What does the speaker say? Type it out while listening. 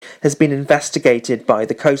has been investigated by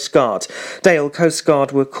the Coast Guard. Dale Coast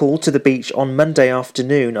Guard were called to the beach on Monday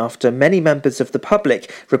afternoon after many members of the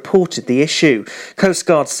public reported the issue. Coast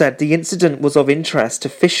Guard said the incident was of interest to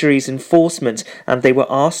fisheries enforcement and they were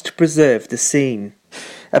asked to preserve the scene.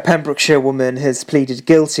 A Pembrokeshire woman has pleaded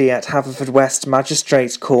guilty at Haverfordwest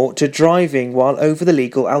Magistrates Court to driving while over the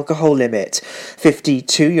legal alcohol limit.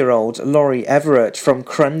 52-year-old Laurie Everett from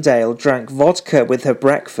Crundale drank vodka with her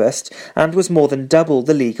breakfast and was more than double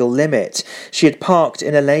the legal limit. She had parked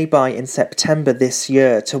in a lay-by in September this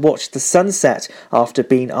year to watch the sunset after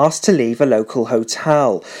being asked to leave a local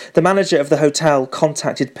hotel. The manager of the hotel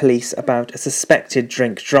contacted police about a suspected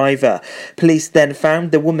drink driver. Police then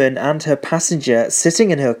found the woman and her passenger sitting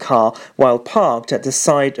in her car while parked at the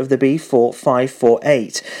side of the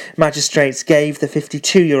B4548. Magistrates gave the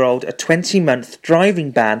 52-year-old a 20-month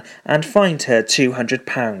driving ban and fined her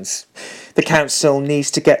 £200. The council needs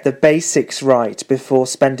to get the basics right before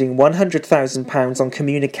spending £100,000 on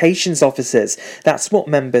communications officers. That's what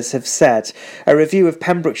members have said. A review of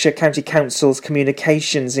Pembrokeshire County Council's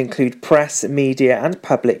communications include press, media and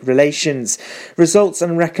public relations. Results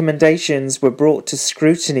and recommendations were brought to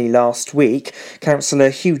scrutiny last week.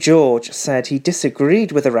 Councillor Hugh George said he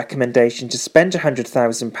disagreed with a recommendation to spend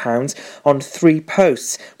 £100,000 on 3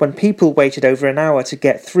 posts when people waited over an hour to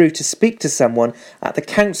get through to speak to someone at the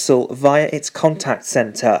council via its contact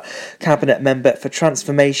centre. Cabinet member for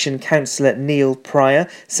Transformation Councillor Neil Pryor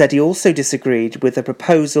said he also disagreed with a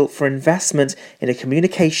proposal for investment in a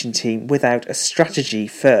communication team without a strategy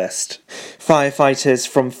first. Firefighters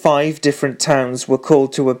from 5 different towns were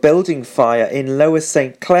called to a building fire in Lower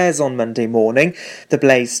St Clair's on Monday morning. The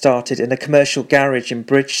blaze started in a commercial garage in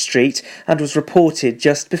Bridge Street and was reported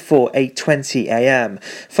just before 8:20am.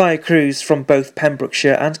 Fire crews from both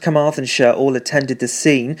Pembrokeshire and Carmarthenshire all attended the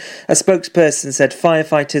scene. A spokesperson said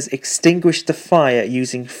firefighters extinguished the fire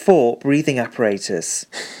using 4 breathing apparatus.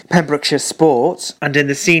 Pembrokeshire Sport, and in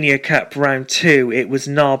the Senior Cup Round 2 it was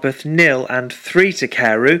Narberth 0 and 3 to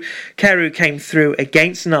Carew. Carew came through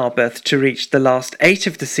against Narberth to reach the last 8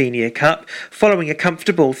 of the Senior Cup, following a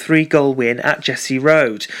comfortable 3-goal win at Jesse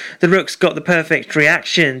Road. The Rooks got the perfect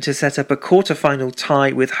reaction to set up a quarter-final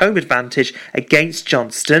tie with home advantage against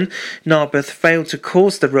Johnston. Narberth failed to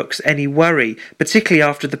cause the Rooks any worry, particularly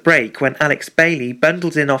after the break when Alex Bailey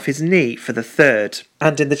bundled in off his knee for the third.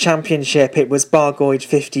 And in the Championship it was Bargoed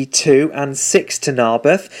 52 and 6 to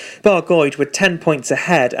Narberth. Bargoed were 10 points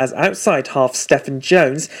ahead as outside half Stephen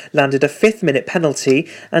Jones landed a 5th-minute penalty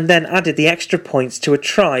and then added the extra points to a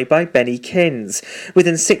try by Benny Kins.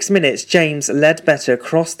 Within 6 minutes James Ledbetter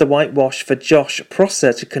crossed the whitewash for Josh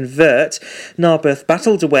Prosser to convert. Narberth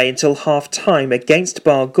battled away until half-time against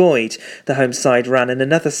Bargoed. The home side ran in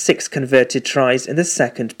another 6 converted tries in the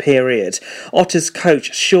second period. Otters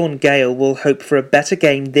coach Sean Gale will hope for a better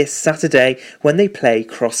game this Saturday when they play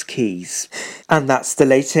Cross Keys. And that's the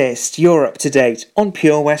latest. You're up to date on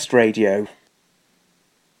Pure West Radio.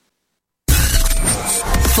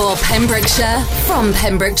 For Pembrokeshire, from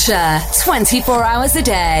Pembrokeshire, 24 hours a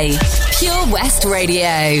day. Pure West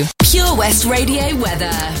Radio. Pure West Radio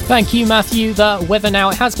weather. Thank you, Matthew. The weather now,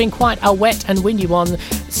 it has been quite a wet and windy one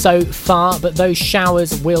so far, but those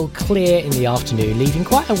showers will clear in the afternoon, leaving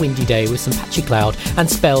quite a windy day with some patchy cloud and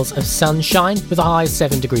spells of sunshine with a high of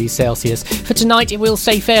 7 degrees Celsius. For tonight, it will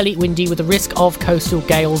stay fairly windy with a risk of coastal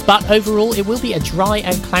gales, but overall, it will be a dry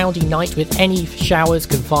and cloudy night with any showers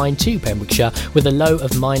confined to Pembrokeshire with a low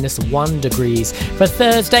of -1 degrees. For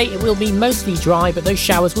Thursday, it will be mostly dry, but those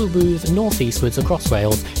showers will move northeastwards across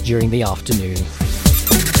Wales during the afternoon.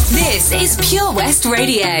 This is Pure West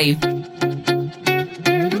Radio.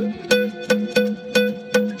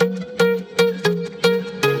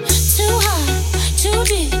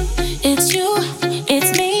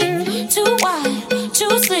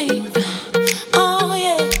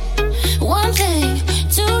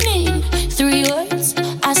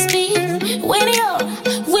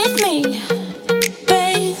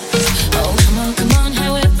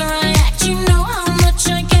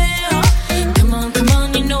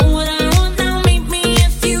 You know what I want now, meet me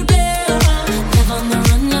if you dare.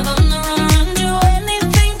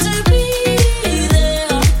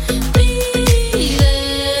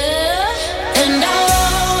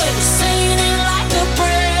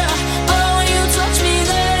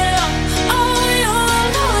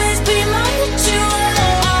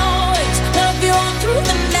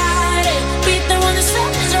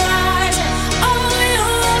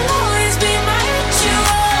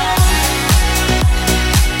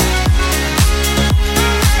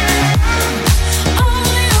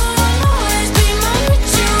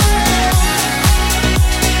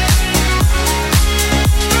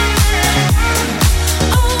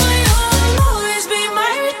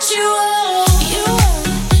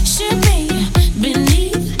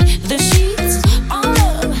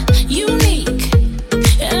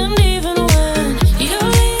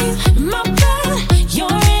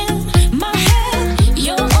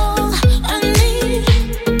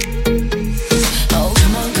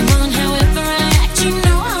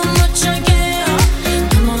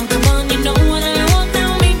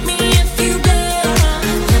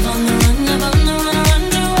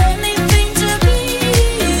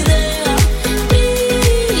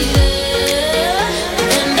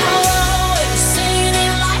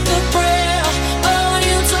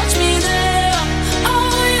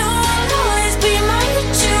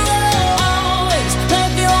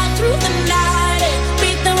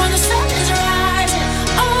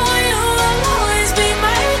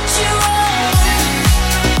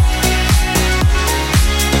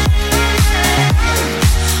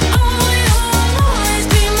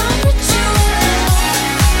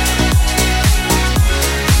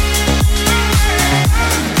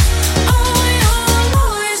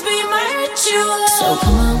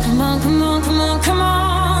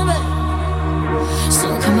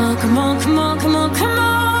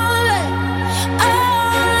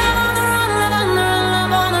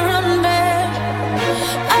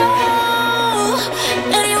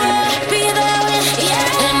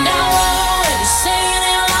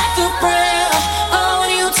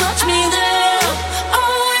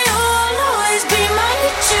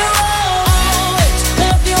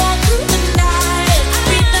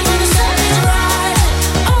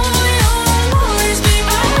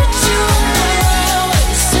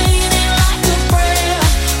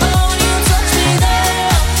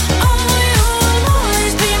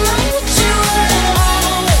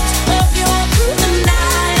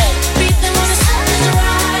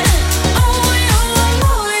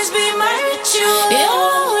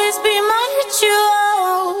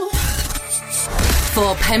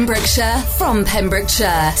 Pembrokeshire, from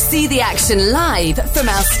Pembrokeshire. See the action live from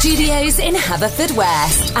our studios in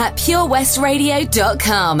Haverfordwest at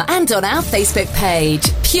purewestradio.com and on our Facebook page,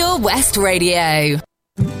 Pure West Radio.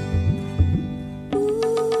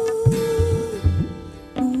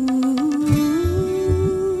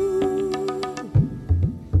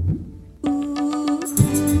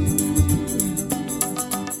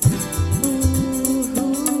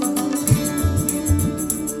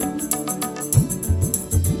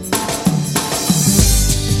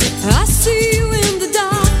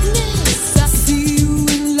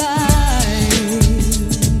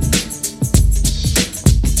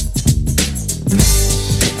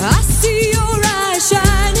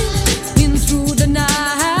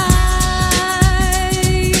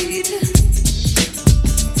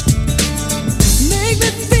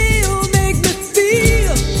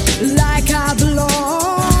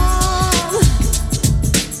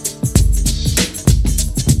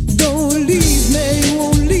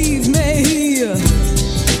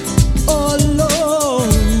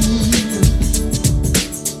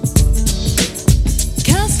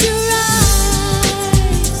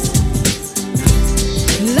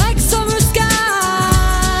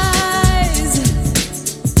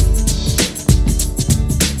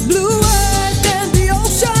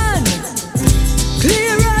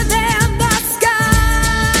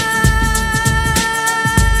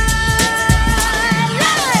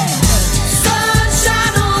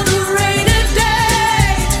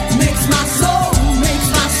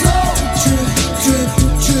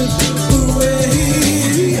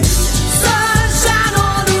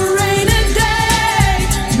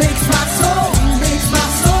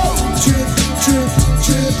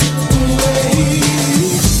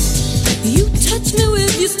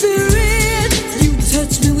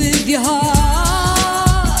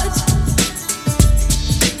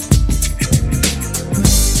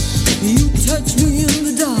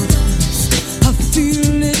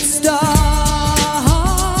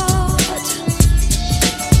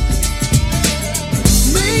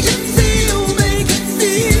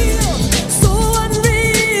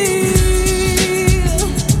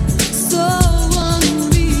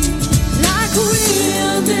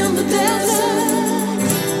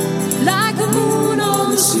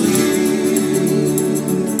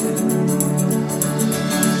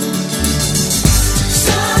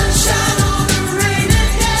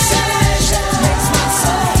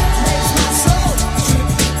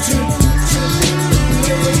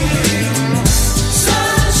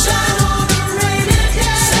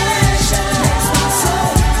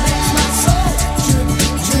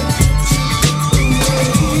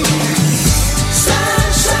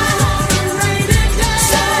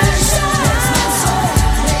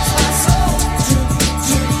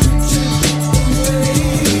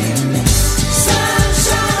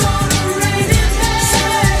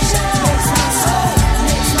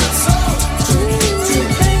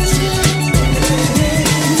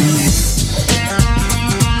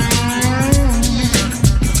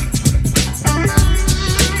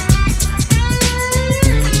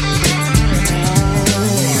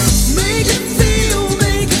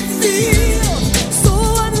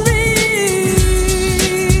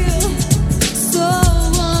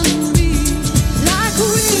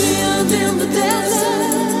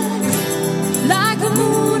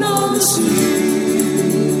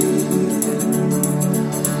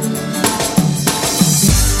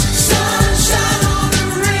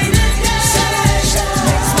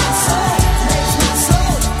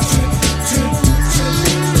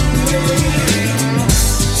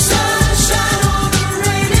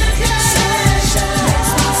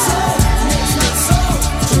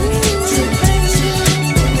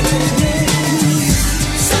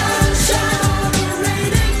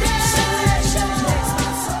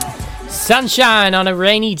 Sunshine on a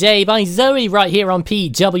Rainy Day by Zoe right here on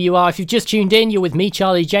PWR. If you've just tuned in, you're with me,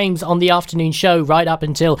 Charlie James, on the afternoon show right up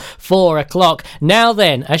until 4 o'clock. Now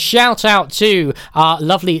then, a shout out to our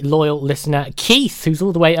lovely loyal listener, Keith, who's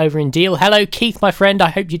all the way over in Deal. Hello, Keith, my friend.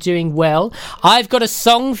 I hope you're doing well. I've got a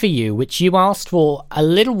song for you, which you asked for a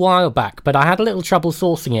little while back, but I had a little trouble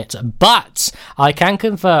sourcing it. But I can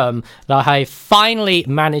confirm that I finally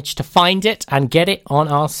managed to find it and get it on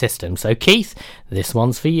our system. So, Keith, this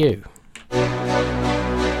one's for you.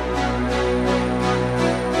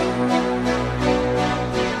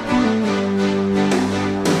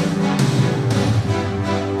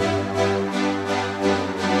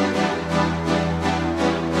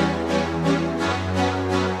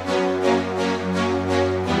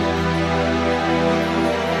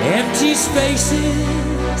 Empty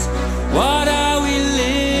spaces, what are we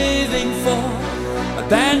living for?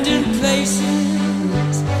 Abandoned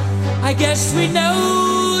places, I guess we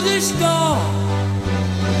know the score.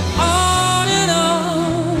 On and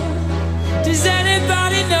on, does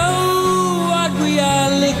anybody know what we are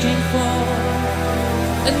looking for?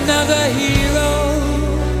 Another hero,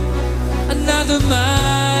 another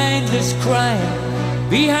mindless crime,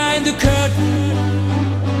 behind the curtain,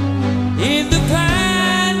 in the pantomime.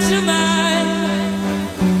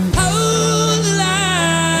 Hold the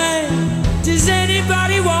line, does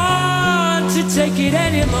anybody want to take it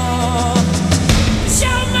anymore? The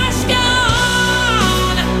show must go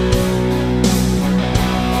on.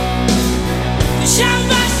 The show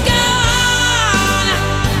must go on.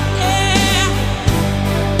 Yeah.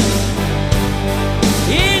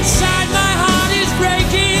 Inside my heart is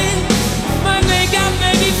breaking, my makeup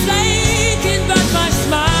may be flaking, but my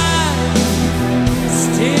smile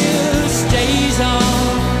still stays on.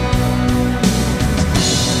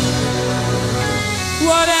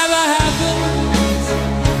 Whatever happens,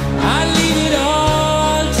 I leave it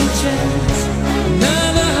all to chance.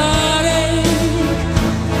 Another heartache,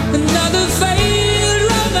 another failed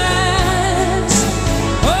romance.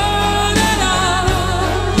 On and on,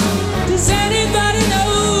 does anybody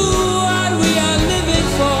know what we are living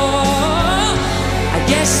for? I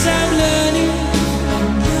guess I'm learning,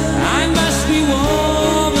 I must be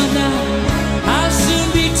warmer now. I'll soon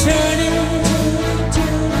be turning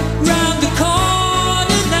round the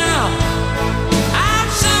corner now.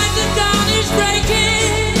 Outside the dawn is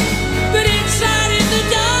breaking, but inside in the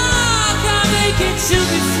dark I'm aching to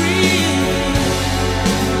be free.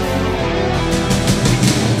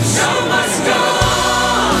 The show must go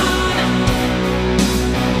on.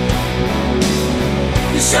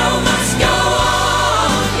 The show must go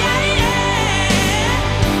on. Yeah, yeah.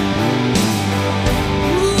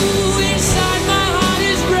 Ooh, inside my heart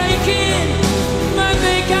is breaking, my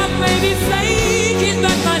makeup may be flaking,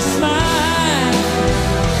 but my smile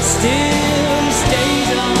still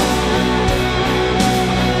stays on.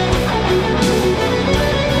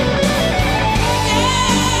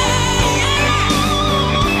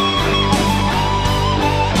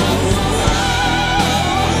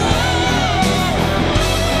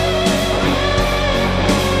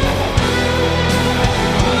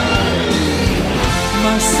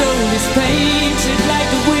 My soul is painted like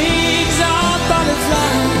the wings of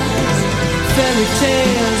butterflies. Fairy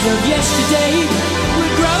tales of yesterday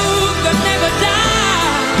will grow but never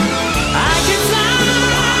die. I can fly,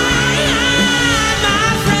 my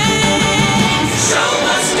friend. The show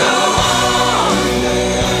must go on.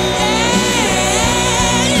 Hey,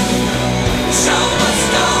 the show must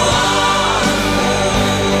go on.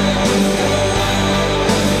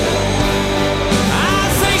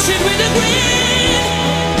 I'll face it with a grin.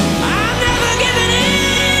 I'm never giving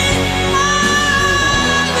in.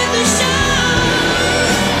 On with the show.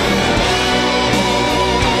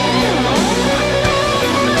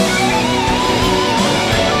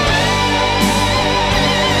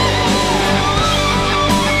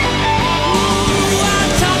 Ooh,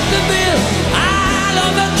 I'll top the bill, I'll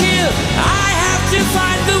overkill. I have to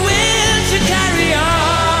find the will to carry on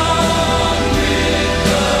with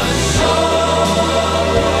the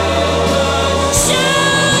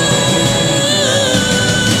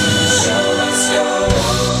show must go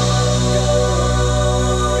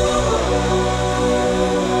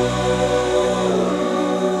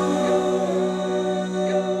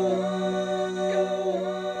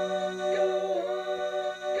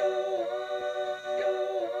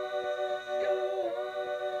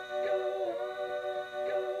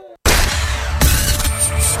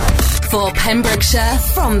For Pembrokeshire,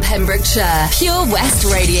 from Pembrokeshire, Pure West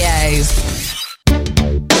Radio.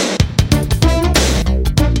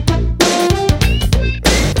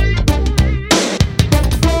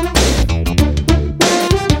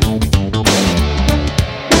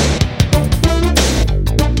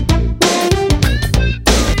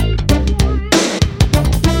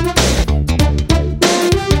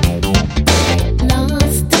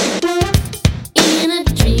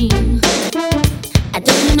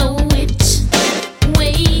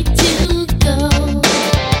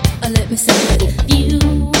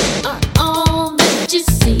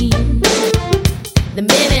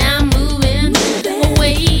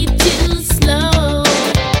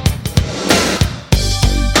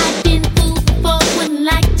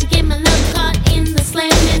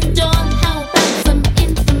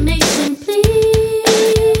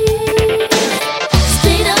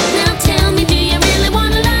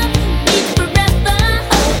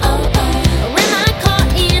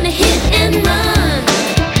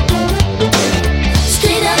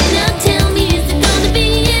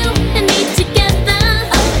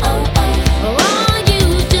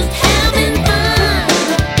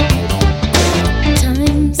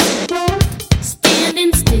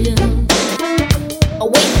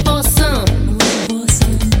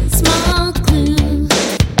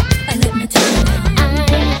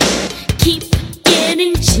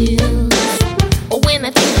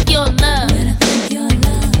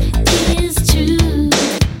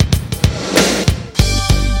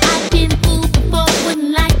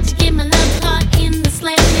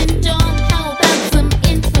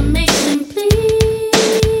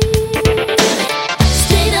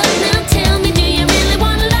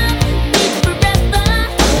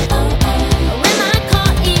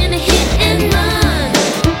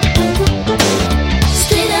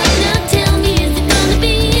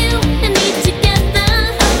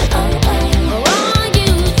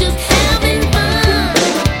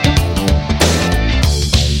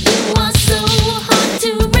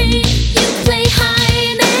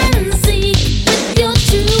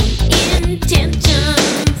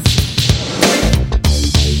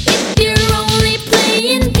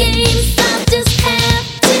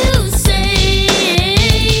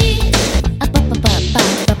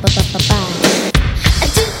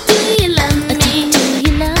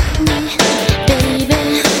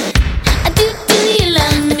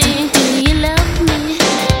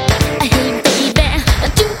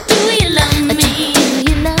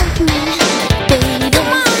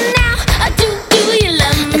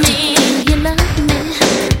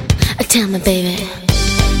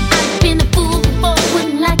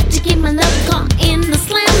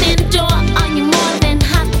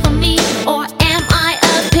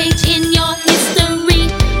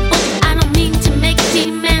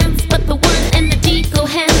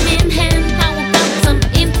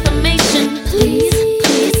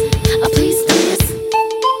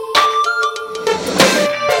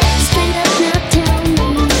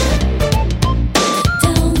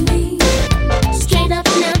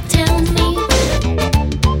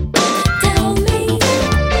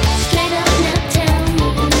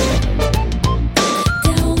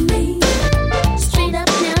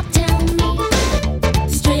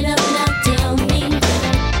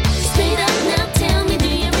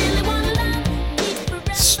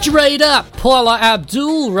 Straight up, Paula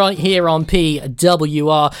Abdul right here on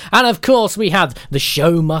PWR. And of course we had The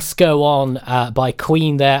Show Must Go On by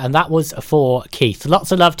Queen there, and that was for Keith.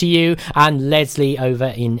 Lots of love to you and Leslie over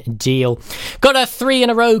in Deal. Got a 3 in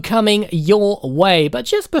a row coming your way, but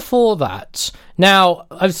just before that, now,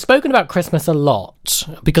 I've spoken about Christmas a lot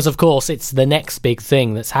because, of course, it's the next big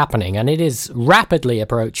thing that's happening and it is rapidly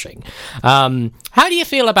approaching. How do you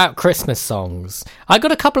feel about Christmas songs? I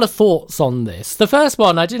got a couple of thoughts on this. The first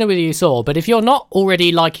one, I don't know whether you saw, but if you're not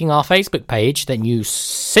already liking our Facebook page, then you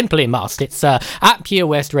simply must. It's at Pure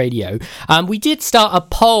West Radio. We did start a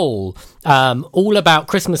poll all about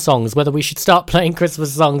Christmas songs, whether we should start playing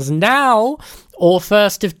Christmas songs now or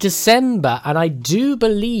 1st of December. And I do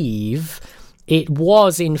believe it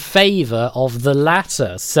was in favour of the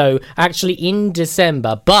latter, so actually in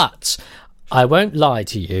December. But I won't lie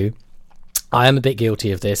to you, I am a bit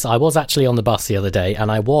guilty of this. I was actually on the bus the other day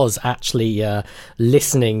and I was actually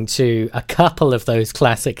listening to a couple of those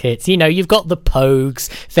classic hits. You know, you've got the Pogues,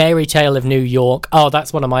 Fairy Tale of New York. Oh,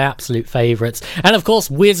 that's one of my absolute favourites. And of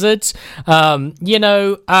course, Wizards. I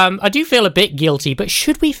do feel a bit guilty, but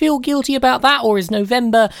should we feel guilty about that? Or is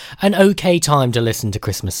November an okay time to listen to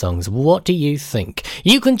Christmas songs? What do you think?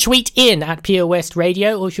 You can tweet in at Pure West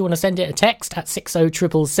Radio, or if you want to send it a text at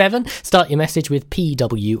 60777, start your message with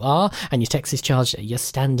PWR and your text is charged at your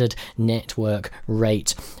standard network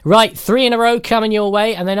rate. Right, 3 in a row coming your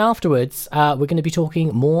way, and then afterwards we're going to be talking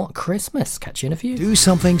more Christmas. Catch you in a few. Do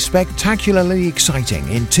something spectacularly exciting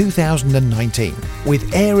in 2019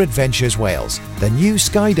 with Air Adventures Wales, the new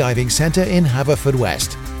skydiving centre in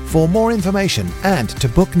Haverfordwest. For more information and to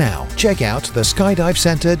book now, check out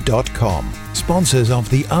theskydivecentre.com. Sponsors of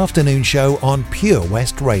the afternoon show on Pure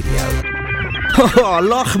West Radio. Oh,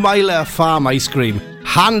 Lochmeyler Farm Ice Cream.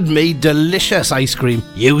 Handmade delicious ice cream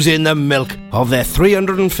using the milk of their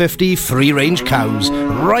 350 free-range cows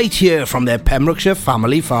right here from their Pembrokeshire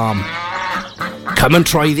family farm. Come and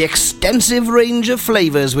try the extensive range of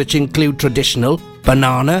flavours which include traditional,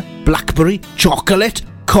 banana, blackberry, chocolate,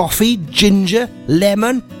 coffee, ginger,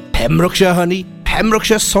 lemon, Pembrokeshire honey,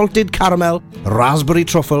 Pembrokeshire salted caramel, raspberry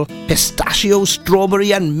truffle, pistachio,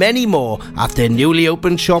 strawberry and many more at their newly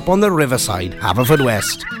opened shop on the Riverside,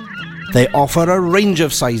 Haverfordwest. They offer a range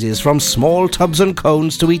of sizes from small tubs and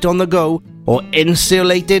cones to eat on the go or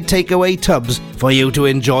insulated takeaway tubs for you to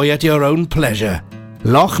enjoy at your own pleasure.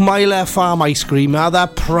 Lochmeyler Farm Ice Cream are the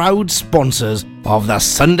proud sponsors of the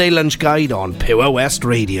Sunday Lunch Guide on Pure West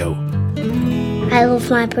Radio. I love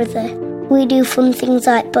my brother. We do fun things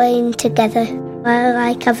like playing together. I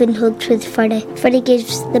like having hugs with Freddie. Freddie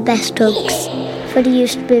gives the best hugs. Freddie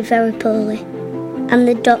used to be very poorly, and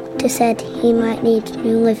the doctor said he might need a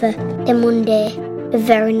new liver. Then one day, a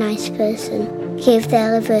very nice person gave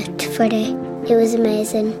their liver to Freddie. It was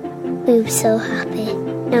amazing. We were so happy.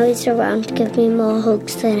 Now he's around to give me more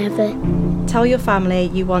hugs than ever. Tell your family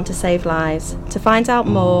you want to save lives. To find out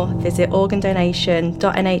more, visit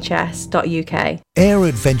organdonation.nhs.uk. Air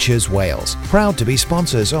Adventures Wales, proud to be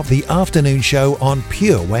sponsors of the afternoon show on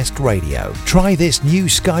Pure West Radio. Try this new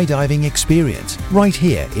skydiving experience right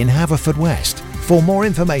here in Haverfordwest. For more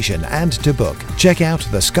information and to book, check out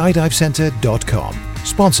theskydivecentre.com.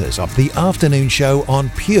 Sponsors of the afternoon show on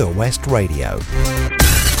Pure West Radio.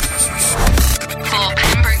 For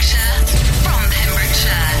Pembrokeshire, from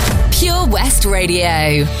Pembrokeshire, Pure West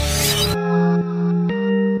Radio.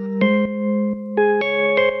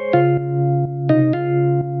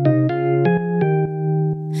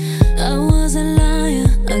 I was a liar,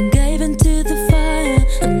 I gave into the fire.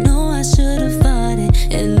 I know I should have fought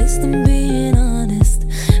it, at least I'm being honest.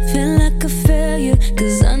 Feel like a failure,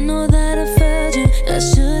 cause I know that I failed you. I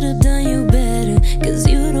should have done you better, cause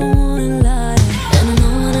you don't wanna lie. And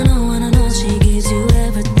I know she gives you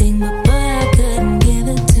everything, but boy, I couldn't give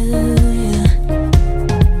it to you.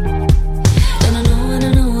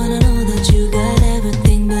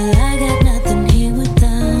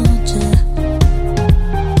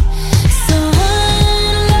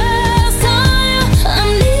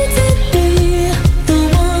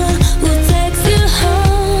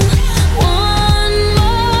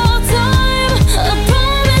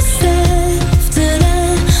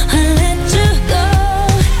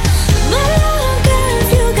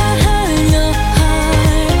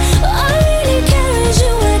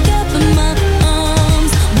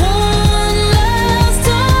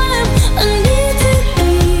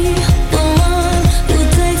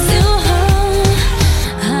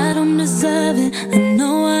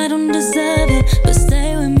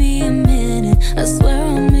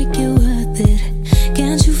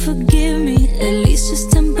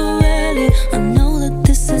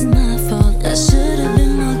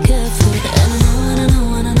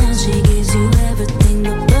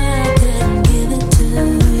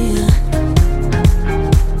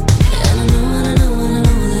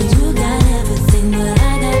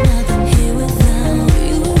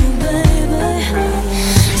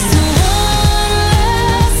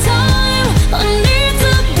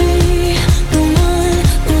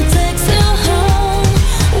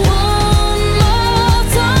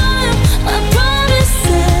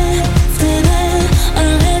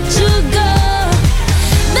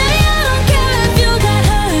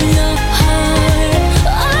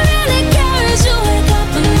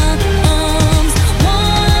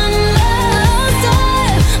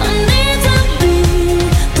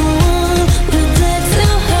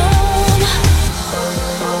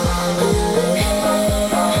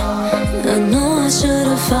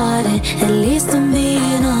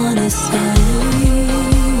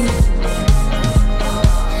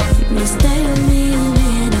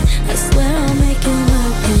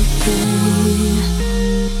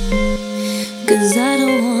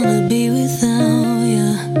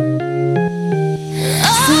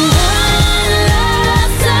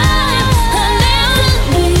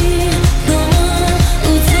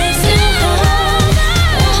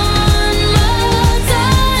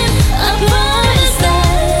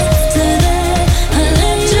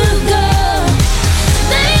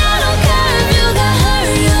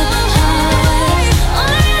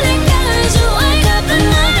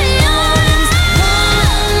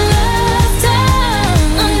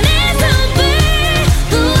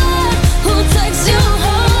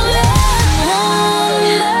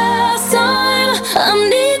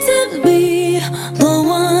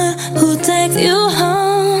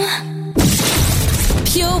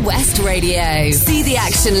 Radio. See the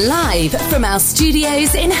action live from our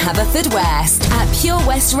studios in Haverfordwest at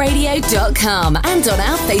purewestradio.com and on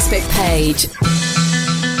our Facebook page.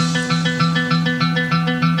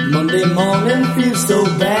 Monday morning feels so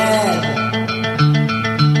bad.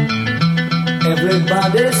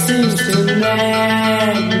 Everybody seems to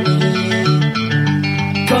nag me.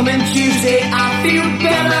 Coming Tuesday, I feel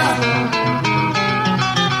better.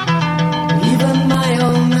 Even my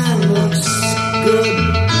old man looks good.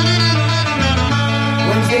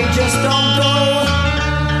 Wednesday just don't go.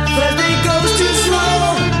 Thursday goes too slow.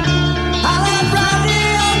 I'll have Friday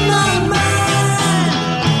on my mind.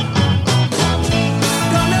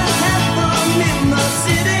 Gonna have fun in the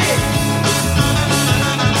city.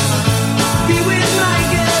 Be with my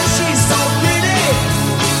girl, she's so pretty.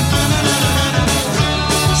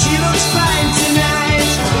 She looks fine tonight.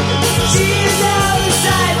 She's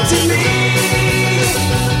outside to me.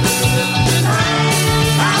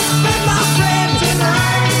 I'll spend my friend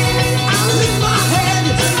tonight. I'll leave my head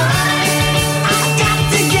tonight. I got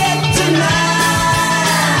to get tonight.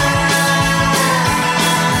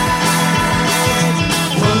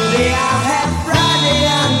 Monday I'll have Friday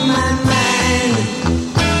on my mind.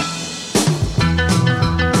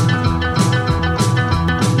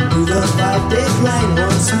 Do the 5-day grind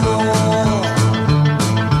once more.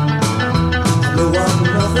 I know I'm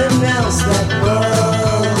nothing else that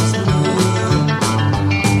worries me.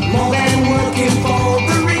 More than working for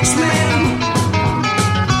the rich man.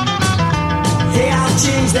 Hey, I'll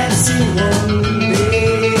change that scene one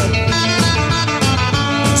day.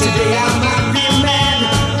 Today I might be mad.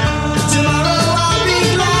 Tomorrow I'll be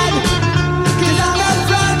glad. 'Cause I've got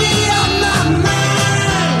Friday on my mind.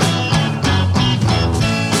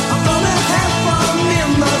 I'm gonna have fun in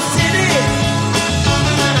the city.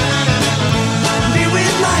 Be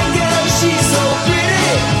with my girl, she's so pretty.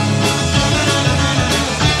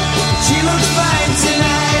 She looks fine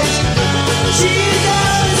tonight. She's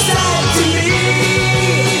outside to me.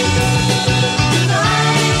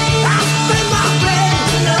 Tonight, I'll spend my friend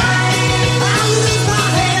tonight. I'll lose my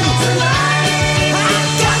head tonight. I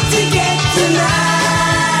got to get tonight.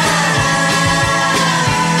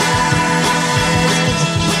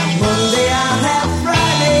 Monday I'll have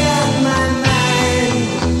Friday on my mind.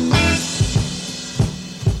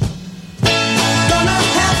 Gonna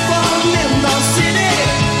have fun in the city.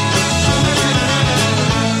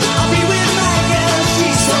 I'll be with my girl,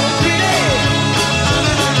 she's so pretty.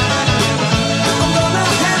 I'm gonna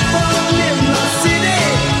have fun in the city.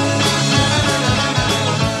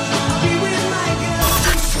 I'll be with my girl.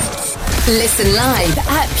 Listen live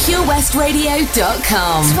at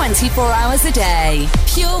purewestradio.com. 24 hours a day.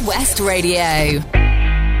 Pure West Radio.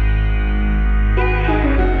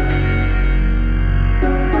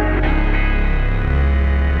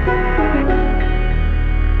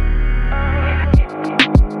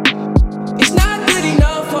 It's not good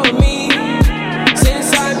enough for me since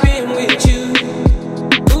I've been with you.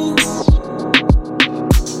 Ooh.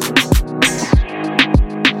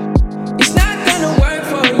 It's not gonna work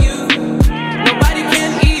for you. Nobody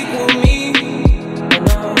can equal me.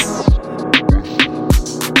 No.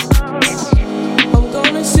 I'm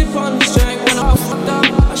gonna sip on this drink when I'm fucked up.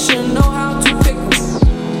 I should know how to pick 'em.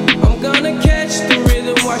 I'm gonna catch the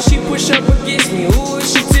rhythm while she push up against me. Ooh, is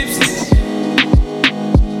she tipsy?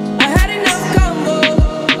 I had enough combo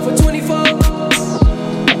for 24.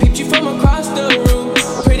 I peeped you from across the room.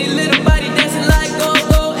 Pretty little body dancing like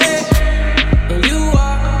go-go, eh. And you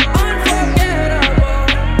are unforgettable.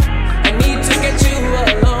 I need to get you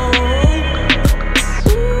alone.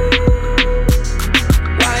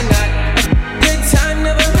 Why not? Good time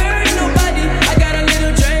never hurt nobody. I got a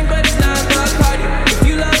little drink, but it's not my party. If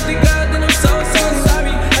you love the girl, then I'm so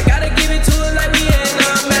sorry. I gotta give it to her like we in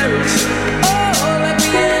our marriage. Oh, like we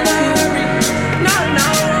in a hurry. No,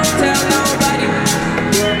 won't tell nobody.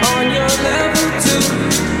 We're on your level too.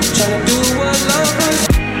 Tryna do what love is.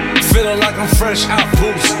 Feeling like I'm fresh out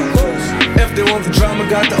boost. If they want the drama,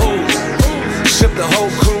 got the ooze. Ship the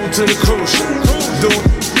whole crew to the cruise ship. Do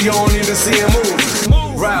it, you don't even see him move.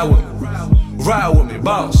 Ride with me,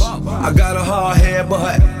 boss. I got a hard head, but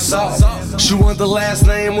her soft. She want the last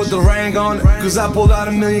name with the ring on it. 'Cause I pulled out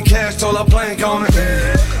 $1 million cash, told her plank on it.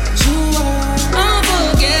 You are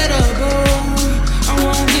unforgettable. I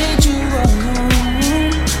won't get you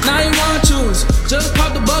alone. Now you want choose. Just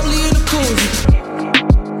pop the bubbly in the koozie.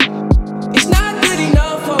 It's not good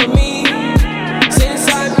enough for me since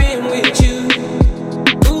I've been with you.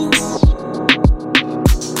 Ooh.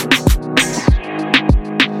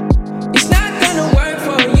 It's not gonna work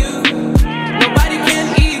for you. Nobody can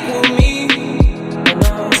equal me.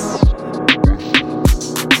 No.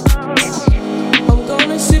 I'm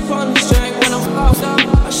gonna sip on this drink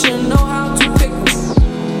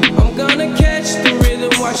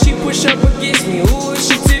push up against me. Ooh, is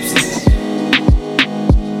she tipsy?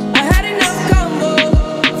 I had enough combo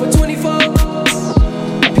for 24.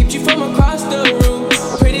 I peeped you from across the room.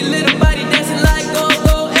 Pretty little body dancing like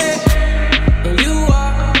go-go, eh? And you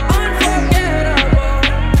are unforgettable.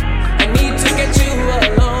 I need to get you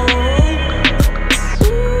alone.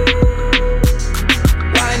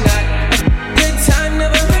 Why not? Good time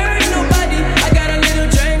never hurt nobody. I got a little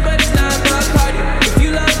drink, but it's not my party. If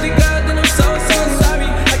you love the girl, then I'm so sorry.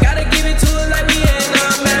 I gotta give it to her like we in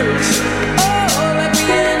our marriage. Oh, like we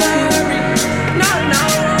in a hurry. No,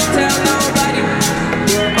 won't tell nobody.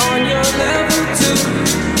 We're on your level too.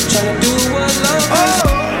 Tryna do what love is.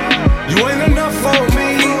 You ain't enough for me.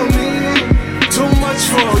 Too much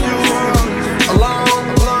for you. Alone.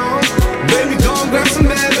 Baby, go and grab some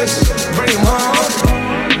babies. Bring them home.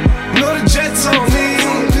 Know the jet's on me.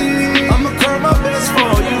 I'ma curb my best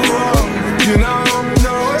for you. You know.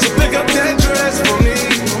 So pick up that dress for me.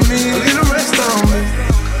 Leave the rest on me.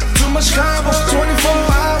 Too much combo, 24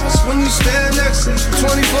 hours. When you stand next to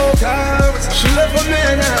 24 hours. She left her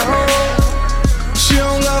man at home. She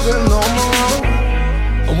don't love him no more.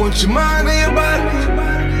 I want your mind and your body.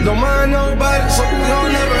 Don't mind nobody, so we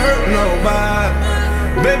don't never hurt nobody.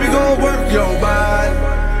 Baby, gon' work your body.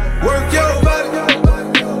 Work your body.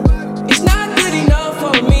 It's not good enough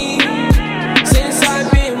for me since I've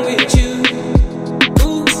been with you.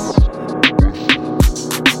 Ooh.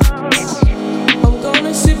 I'm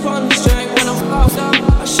gonna sip on this drink when I'm fucked up.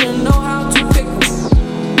 I should know how to pick her.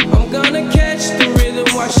 I'm gonna catch the rhythm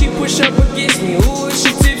while she push up against me. Ooh, is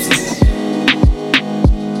she tipsy?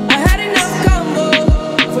 I had enough combo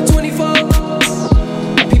for 24.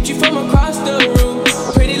 I peeped you from across the room.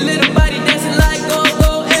 Pretty little body dancing like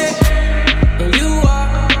go-go, eh? And you are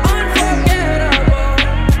unforgettable.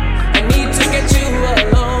 I need to get you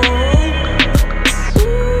alone.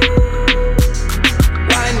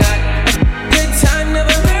 Why not? Good time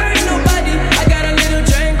never hurt nobody. I got a little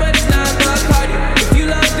drink, but it's not my party. If you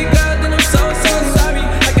love the girl, then I'm so sorry.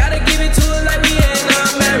 I gotta give it to her like we in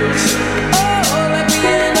our marriage. Oh, like we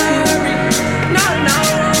in a hurry. No,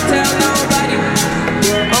 won't tell nobody.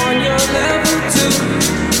 We're on your level too.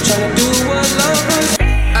 Tryna do what love is.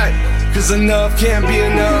 Ay, cause enough can't be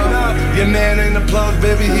enough. Your man ain't a plug,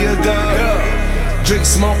 baby, he a dub. Drink,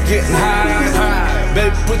 smoke, getting high.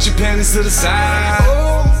 Baby, put your panties to the side.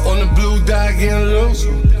 On the blue dye, getting loose.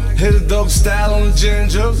 Hit a dope style on the gin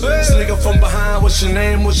juice. Sneak up from behind, what's your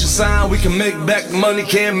name, what's your sign? We can make back the money,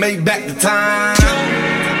 can't make back the time.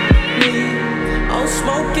 I'm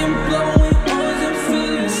smoking, blowing, and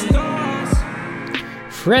feeling stars.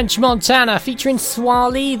 French Montana featuring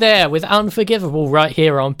Swali there with Unforgivable right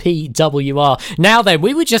here on PWR. Now then,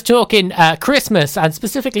 we were just talking Christmas and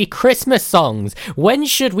specifically Christmas songs. When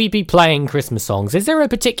should we be playing Christmas songs? Is there a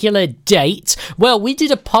particular date? Well, we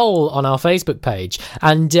did a poll on our Facebook page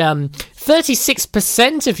and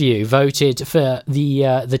 36% of you voted for the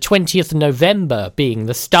 20th of November being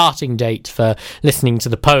the starting date for listening to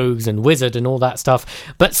the Pogues and Wizard and all that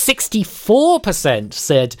stuff, but 64%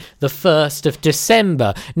 said the 1st of December.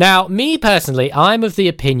 Now, me personally, I'm of the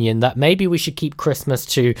opinion that maybe we should keep Christmas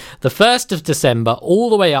to the 1st of December all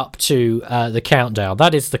the way up to the countdown.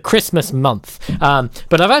 That is the Christmas month.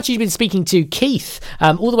 But I've actually been speaking to Keith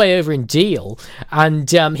all the way over in Deal, and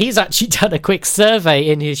he's actually done a quick survey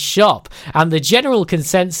in his shop. And the general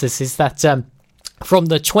consensus is that from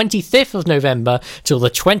the 25th of November till the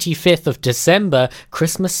 25th of December,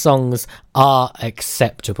 Christmas songs are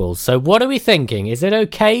acceptable. So what are we thinking? Is it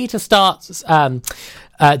okay to start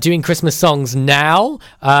doing Christmas songs now?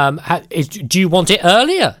 Do you want it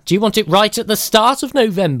earlier? Do you want it right at the start of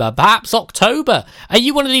November? Perhaps October? Are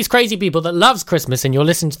you one of these crazy people that loves Christmas and you're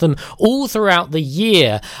listening to them all throughout the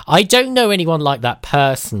year? I don't know anyone like that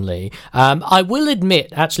personally. I will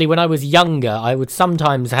admit, actually, when I was younger, I would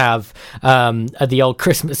sometimes have the old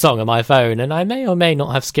Christmas song on my phone, and I may or may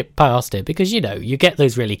not have skipped past it because, you know, you get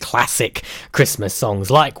those really classic Christmas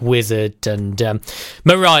songs like Wizard and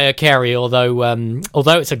Mariah Carey, although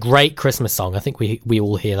it's a great Christmas song. I think we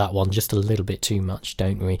all hear that one just a little bit too much,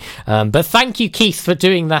 don't we? But thank you, Keith, for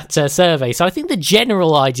doing that survey. So I think the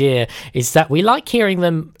general idea is that we like hearing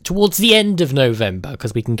them towards the end of November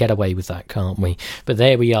because we can get away with that, can't we? But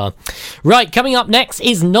there we are. Right, coming up next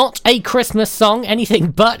is not a Christmas song,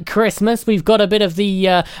 anything but Christmas. We've got a bit of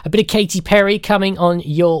Katy Perry coming on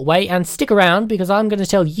your way, and stick around because I'm going to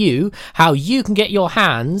tell you how you can get your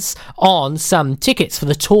hands on some tickets for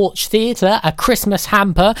the Torch Theatre, a Christmas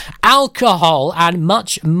hamper, alcohol, and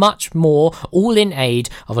much, much more, all in aid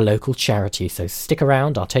of a local charity. So stick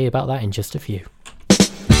around, I'll tell you about that in just a few.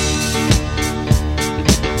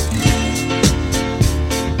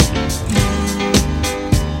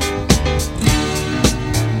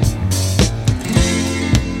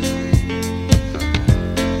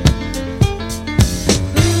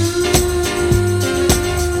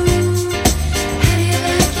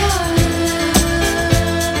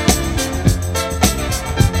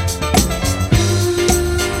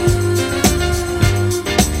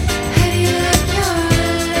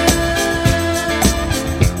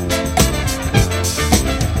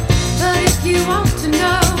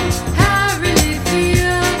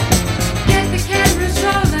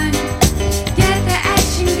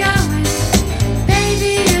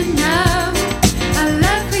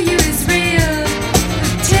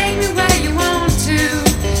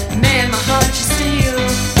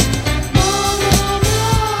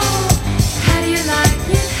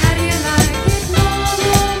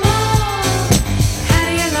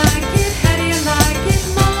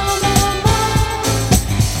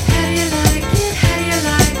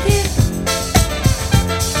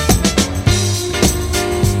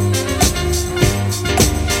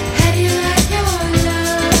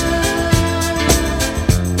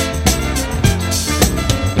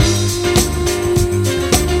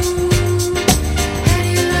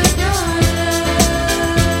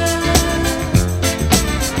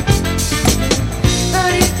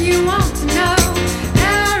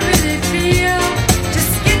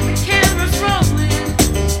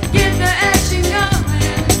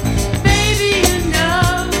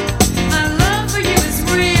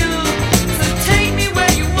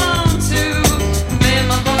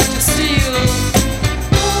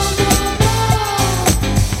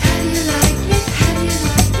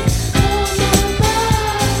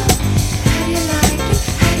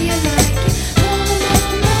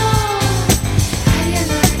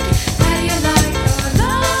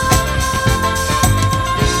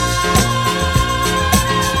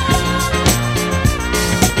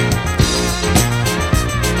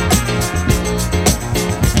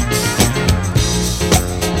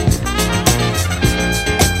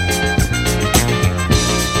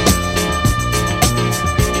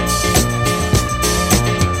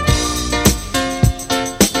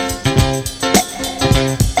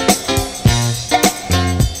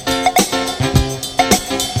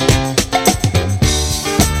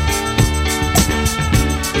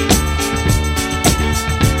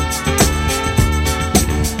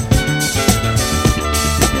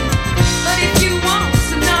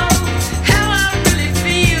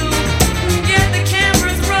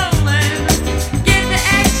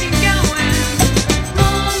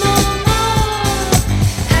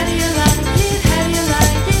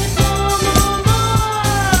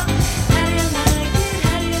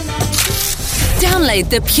 Download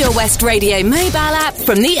the Pure West Radio mobile app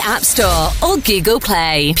from the App Store or Google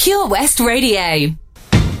Play. Pure West Radio.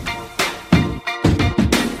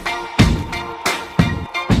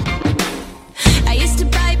 I used to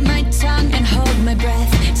bite my tongue and hold my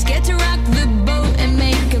breath, scared to rock the boat and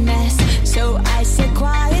make a mess. So I said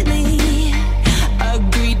quietly,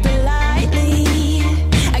 agreed politely.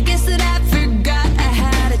 I guess that I forgot I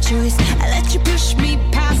had a choice. I let you push me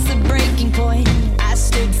past the breaking point. I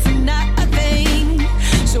stood for nothing,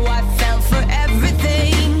 so I fell for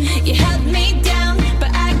everything. You held me down, but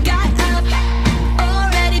I got up,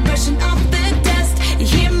 already brushing off the dust. You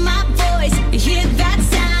hear my voice, you hear that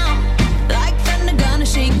sound, like thunder gonna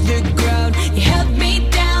shake the ground. You held me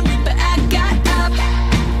down, but I got up.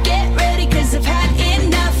 Get ready, 'cause I've had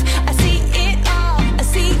enough. I see it all, I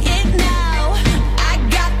see it now. I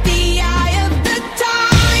got the eye of the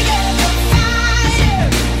tiger, the fighter,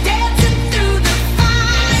 dancing through the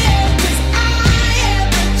fire. 'Cause I am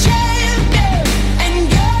a champion, and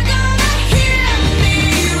you're gonna hear me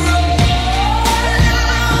roar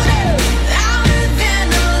louder, louder than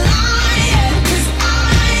a lion. 'Cause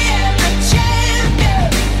I am a champion,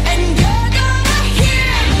 and you're gonna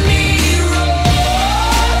hear me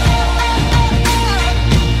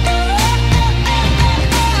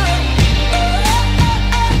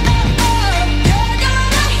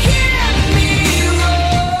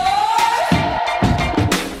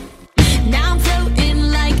Now I'm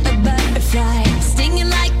floating like a butterfly, stinging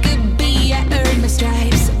like a bee. I earned my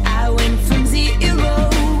stripes. I went from zero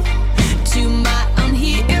to my own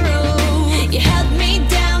hero. You held me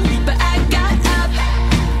down, but I got up,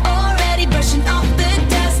 already brushing off the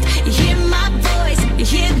dust. You hear my voice, you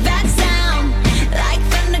hear that sound, like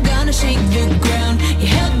thunder gonna shake the ground. You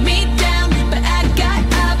held me down, but I got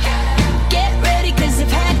up. Get ready, 'cause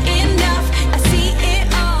I've had enough. I see it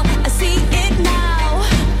all, I see it now.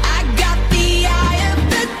 I got the eye of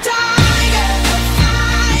the tiger, the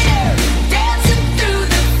fighter, dancing through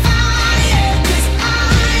the fire. 'Cause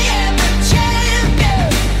I am a champion,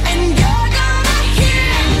 and you're gonna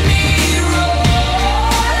hear me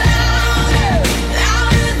roar louder,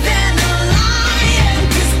 louder than a lion.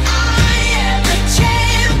 'Cause I am a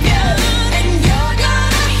champion, and you're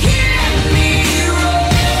gonna hear me roar.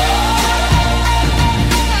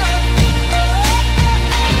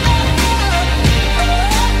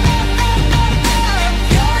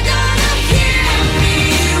 You're gonna hear me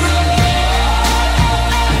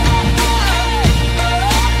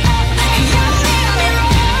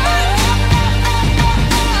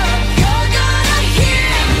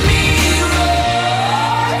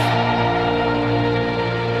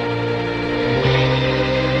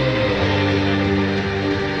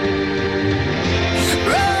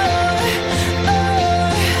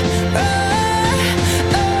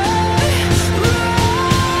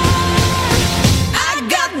I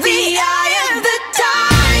got the eye of the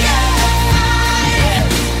tiger,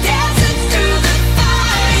 dancing through the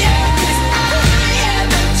fire. 'Cause I am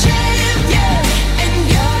a champion, and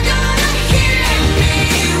you're gonna hear me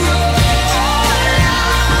roar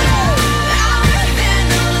louder, louder than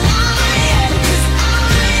a lion. 'Cause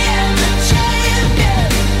I am a champion,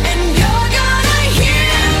 and you're gonna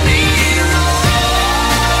hear me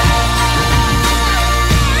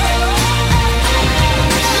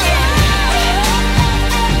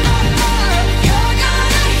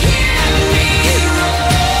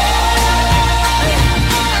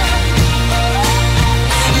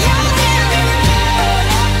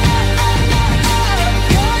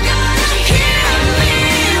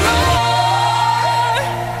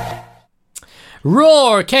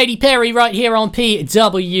Roar! Katy Perry right here on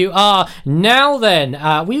PWR. Now then,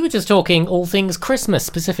 we were just talking all things Christmas,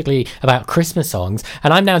 specifically about Christmas songs,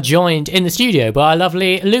 and I'm now joined in the studio by our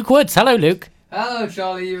lovely Luke Woods. Hello, Luke. Hello,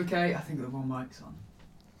 Charlie, you okay? I think the wrong mic's on.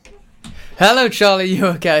 Hello, Charlie, you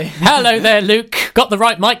okay? Hello there, Luke. Got the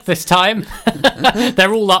right mic this time.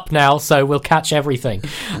 They're all up now, so we'll catch everything.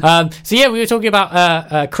 So yeah, we were talking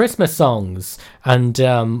about Christmas songs and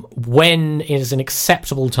when is an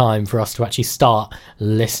acceptable time for us to actually start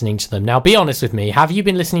listening to them. Now, be honest with me. Have you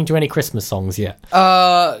been listening to any Christmas songs yet?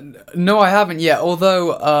 No, I haven't yet.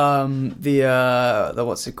 Although the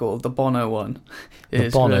what's it called? The Bono one. The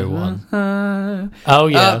Bono one. Oh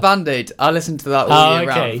yeah. Band-Aid. I listen to that all year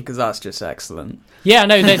round because that's just excellent. Yeah,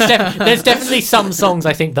 no, there's definitely some songs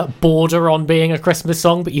I think that border on being a Christmas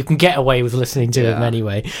song, but you can get away with listening to them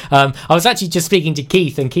anyway. I was actually just speaking to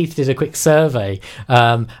Keith, and Keith did a quick survey,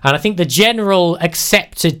 and I think the general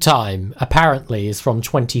accepted time apparently is from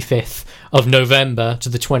 25th of November to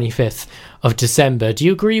the 25th of December. Do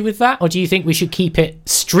you agree with that, or do you think we should keep it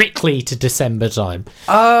strictly to December time?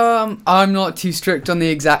 I'm not too strict on the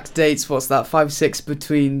exact dates. What's that? 5-6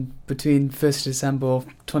 between 1st of December or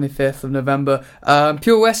 25th of November.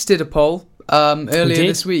 Pure West did a poll earlier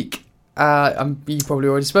this week. You've probably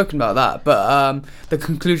already spoken about that, but the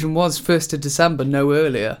conclusion was 1st of December, no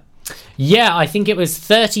earlier. Yeah, I think it was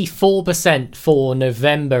 34% for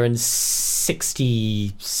November and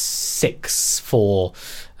 66 for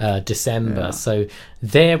December. Yeah. So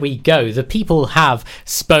there we go. The people have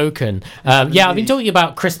spoken. I've been talking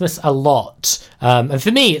about Christmas a lot. And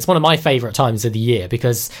for me, it's one of my favourite times of the year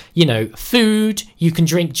because, you know, food, you can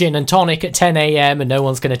drink gin and tonic at 10 a.m. and no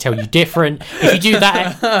one's going to tell you different. If you do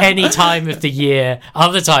that at any time of the year,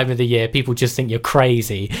 other time of the year, people just think you're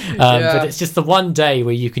crazy. But it's just the one day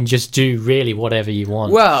where you can just do really whatever you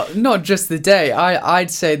want. Well, not just the day. I'd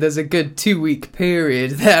say there's a good 2-week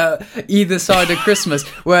period there, either side of Christmas,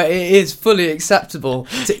 where it is fully acceptable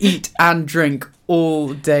to eat and drink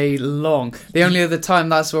all day long. The only other time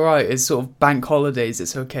that's all right is sort of bank holidays.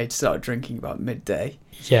 It's okay to start drinking about midday.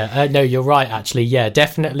 Yeah, no, you're right, actually. Yeah,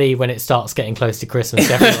 definitely when it starts getting close to Christmas,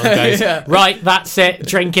 everyone goes, right, that's it,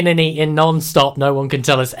 drinking and eating non-stop. No one can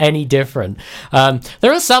tell us any different.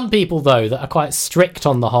 There are some people, though, that are quite strict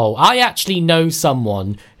on the whole. I actually know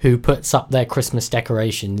someone who puts up their Christmas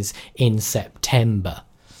decorations in September.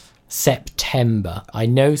 I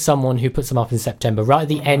know someone who puts them up in September, right at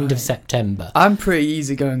the end of September. I'm pretty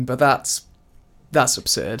easygoing, but that's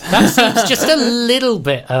absurd. That seems just a little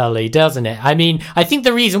bit early, doesn't it? I mean, I think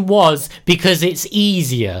the reason was because it's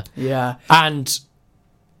easier. Yeah. And...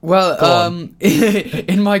 well,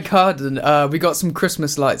 in my garden, we got some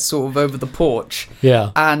Christmas lights sort of over the porch. Yeah.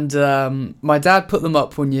 And my dad put them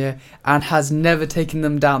up one year and has never taken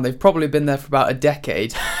them down. They've probably been there for about a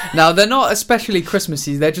decade. Now, they're not especially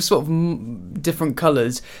Christmassy. They're just sort of different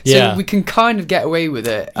colours. So we can kind of get away with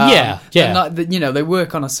it. Yeah. Not, they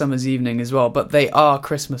work on a summer's evening as well, but they are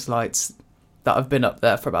Christmas lights that have been up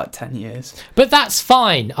there for about 10 years. But that's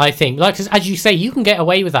fine, I think. Like, as you say, you can get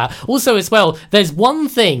away with that. Also, as well, there's one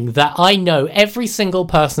thing that I know every single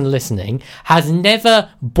person listening has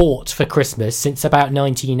never bought for Christmas since about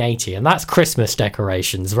 1980, and that's Christmas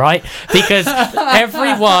decorations, right? Because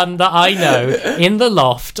everyone that I know in the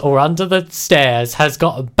loft or under the stairs has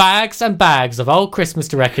got bags and bags of old Christmas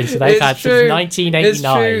decorations that they've had since 1989. It's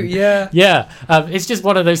true, yeah. Yeah, it's just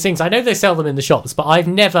one of those things. I know they sell them in the shops, but I've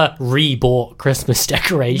never re-bought Christmas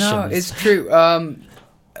decorations. No, it's true.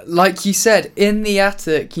 Like you said, in the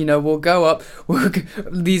attic, we'll go up,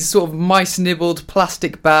 these sort of mice-nibbled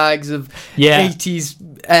plastic bags of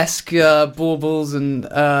 80s-esque baubles, and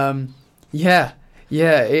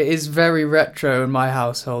it is very retro in my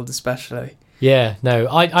household, especially. Yeah, no,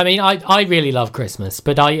 I mean, I really love Christmas,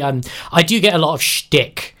 but I do get a lot of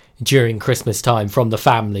shtick during Christmas time from the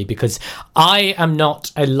family because I am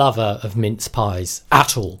not a lover of mince pies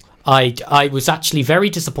at all. I was actually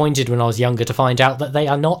very disappointed when I was younger to find out that they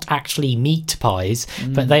are not actually meat pies,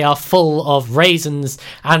 but they are full of raisins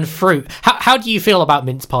and fruit. How do you feel about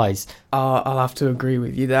mince pies? I'll have to agree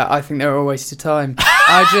with you there. I think they're a waste of time.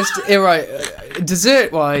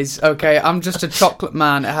 Dessert-wise, okay, I'm just a chocolate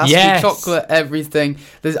man. It has to be chocolate, everything.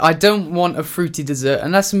 I don't want a fruity dessert,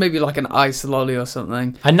 unless maybe like an ice lolly or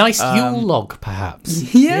something. A nice Yule log,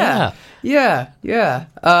 perhaps. Yeah.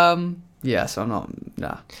 So I'm not...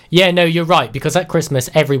 Nah. Yeah, no, you're right, because at Christmas,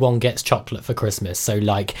 everyone gets chocolate for Christmas. So,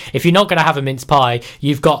 like, if you're not going to have a mince pie,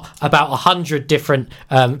 you've got about 100 different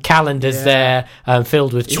calendars there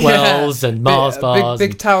filled with twirls and Mars bars.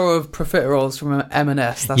 Big tower of profiteroles from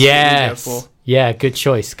M&S. That's what we go for. Yeah, good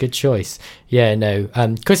choice. Yeah, no,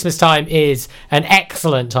 Christmas time is an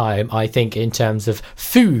excellent time, I think, in terms of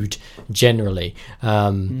food generally.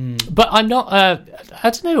 But I'm not, I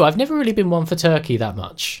don't know, I've never really been one for turkey that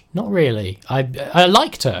much. Not really. I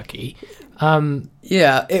like turkey.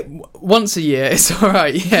 Once a year, it's all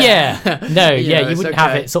right. You wouldn't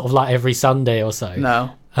have it sort of like every Sunday or so.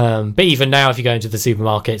 No. But even now, if you go into the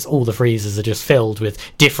supermarkets, all the freezers are just filled with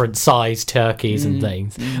different sized turkeys and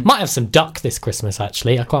things. Might have some duck this Christmas,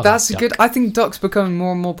 actually. I quite like duck. I think duck's becoming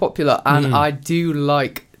more and more popular, and I do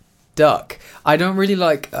like duck. I don't really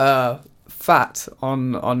like fat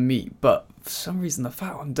on meat, but for some reason the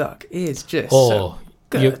fat on duck is just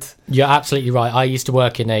good. You're absolutely right. I used to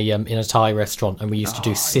work in a Thai restaurant, and we used to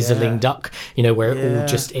do sizzling duck, where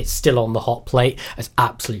it's still on the hot plate. It's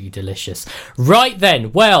absolutely delicious. Right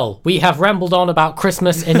then, well, we have rambled on about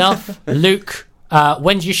Christmas enough. Luke,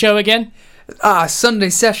 when's your show again? Sunday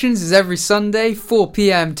Sessions is every Sunday, 4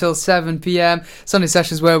 p.m. till 7 p.m. Sunday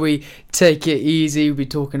Sessions where we take it easy. We'll be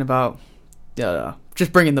talking about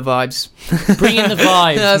just bringing the vibes. Bringing the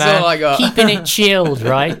vibes, That's man. all I got. Keeping it chilled,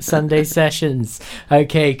 right? Sunday Sessions.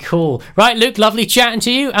 Okay, cool. Right, Luke, lovely chatting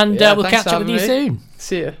to you, and we'll catch up with you soon.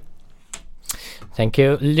 See ya. Thank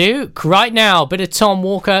you, Luke. Right now, bit of Tom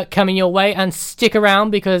Walker coming your way, and stick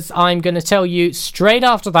around because I'm going to tell you straight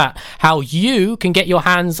after that how you can get your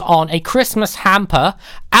hands on a Christmas hamper,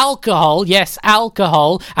 alcohol, yes,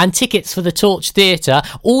 alcohol, and tickets for the Torch Theatre,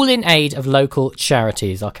 all in aid of local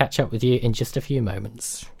charities. I'll catch up with you in just a few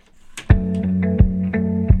moments.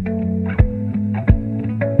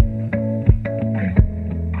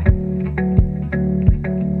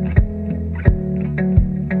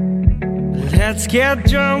 Let's get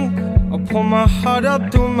drunk. I'll pour my heart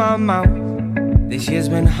up through my mouth. This year's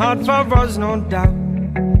been hard for us, no doubt.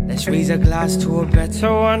 Let's raise a glass to a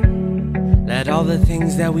better one. Let all the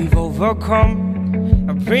things that we've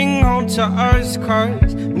overcome bring home to us,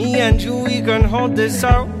 'cause me and you, we can hold this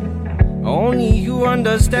out. Only you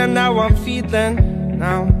understand how I'm feeling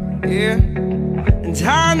now, yeah. And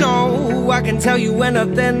I know I can tell you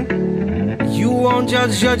anything. You won't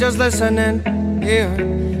judge, you're just listening, yeah.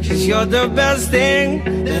 'Cause you're the best thing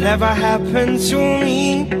that ever happened to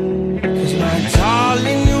me. 'Cause my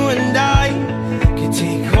darling, you and I can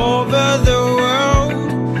take over the world,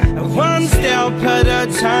 and one step at a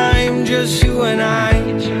time, just you and I.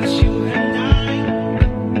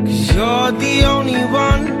 'Cause you're the only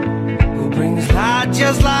one who brings light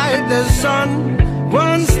just like the sun.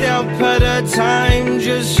 One step at a time,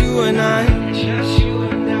 just you and I.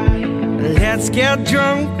 Let's get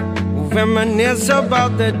drunk, reminisce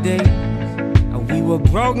about the day we were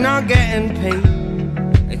broke, not getting paid,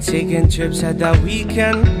 and taking trips at the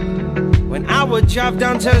weekend, when I would drive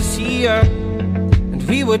down to see her, and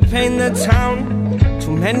we would paint the town.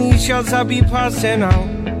 Too many shots I'd be passing out,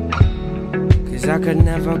 'cause I could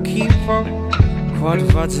never keep up. Quad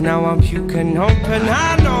words, now I'm puking open.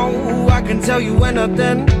 I know I can tell you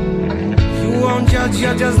anything. You won't judge,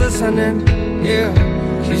 you're just listening, yeah.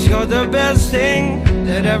 'Cause you're the best thing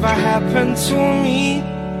that ever happened to me.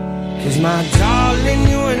 'Cause my darling,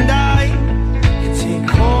 you and I can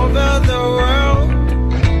take over the world,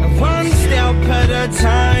 and one step at a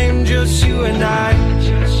time, just you and I.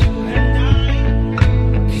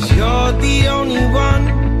 'Cause you're the only one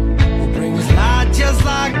who brings light just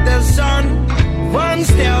like the sun. One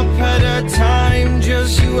step at a time,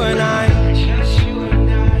 just you and I.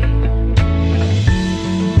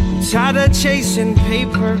 I'm tired of chasing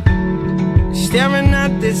paper, staring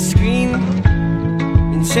at this screen,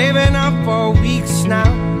 been saving up for weeks now,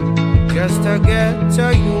 just to get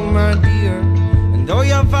to you, my dear. And though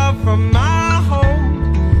you're far from my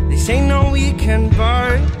home, this ain't no weekend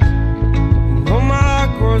bar. Oh, my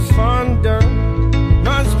heart grows fonder,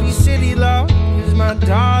 must be city love. 'Cause my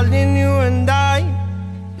darling, you and I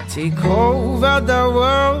take over the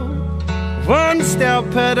world, one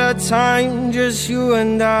step at a time, just you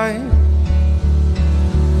and I.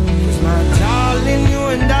 'Cause my darling, you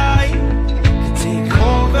and I can take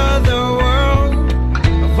over the world,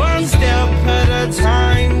 one step at a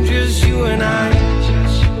time, just you and I.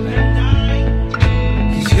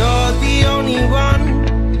 'Cause you're the only one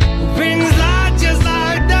who brings light just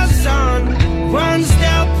like the sun, one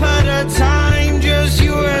step at a time, just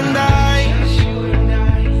you and I.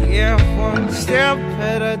 Yeah, one step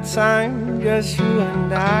at a time, just you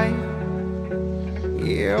and I.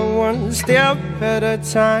 Yeah, one step at a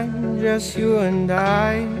time, just you and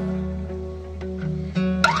I.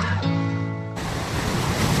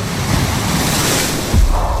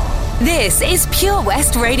 This is Pure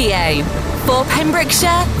West Radio. For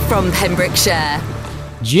Pembrokeshire, from Pembrokeshire.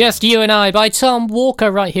 Just You and I by Tom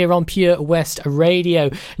Walker right here on Pure West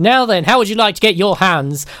Radio. Now then, how would you like to get your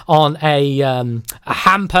hands on a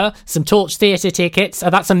hamper, some Torch Theatre tickets?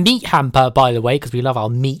 That's a meat hamper, by the way, because we love our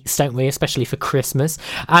meats, don't we? Especially for Christmas.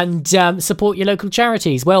 And support your local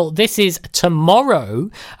charities. Well, this is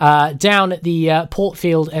tomorrow down at the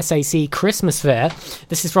Portfield SAC Christmas Fair.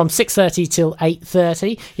 This is from 6:30 till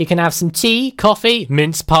 8:30. You can have some tea, coffee,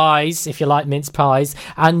 mince pies, if you like mince pies,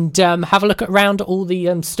 and have a look around all the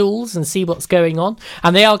the stalls and see what's going on.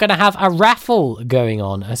 And they are going to have a raffle going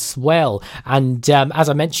on as well. And as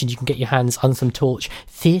I mentioned, you can get your hands on some Torch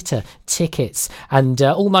Theatre tickets. And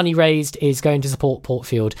all money raised is going to support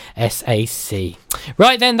Portfield SAC.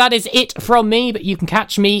 Right then, that is it from me. But you can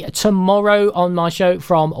catch me tomorrow on my show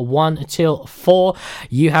from 1 till 4.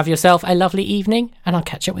 You have yourself a lovely evening, and I'll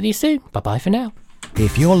catch up with you soon. Bye-bye for now.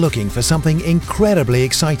 If you're looking for something incredibly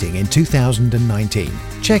exciting in 2019,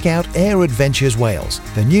 check out Air Adventures Wales,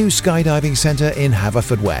 the new skydiving centre in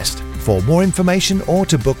Haverfordwest. For more information or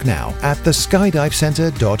to book now at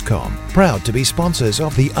theskydivecentre.com. Proud to be sponsors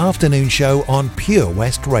of the afternoon show on Pure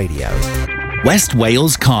West Radio. West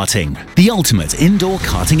Wales Karting, the ultimate indoor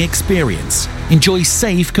karting experience. Enjoy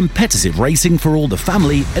safe, competitive racing for all the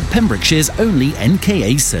family at Pembrokeshire's only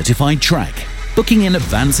NKA certified track. Booking in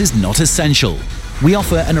advance is not essential. We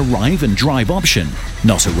offer an arrive and drive option.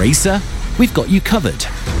 Not a racer? We've got you covered.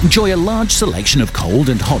 Enjoy a large selection of cold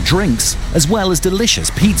and hot drinks, as well as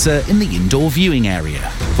delicious pizza in the indoor viewing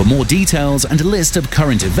area. For more details and a list of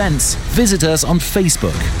current events, visit us on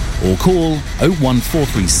Facebook or call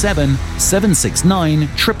 01437 769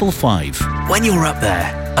 555. When you're up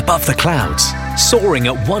there, above the clouds, soaring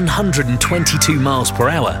at 122 miles per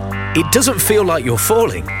hour, it doesn't feel like you're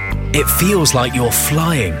falling. It feels like you're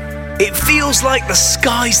flying. It feels like the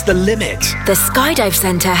sky's the limit. The Skydive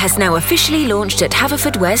Centre has now officially launched at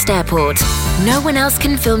Haverfordwest Airport. No one else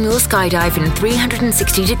can film your skydive in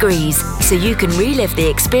 360 degrees, so you can relive the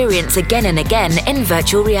experience again and again in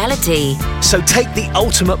virtual reality. So take the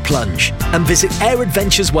ultimate plunge and visit Air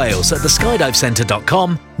Adventures Wales at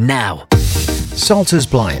theskydivecentre.com now. Salters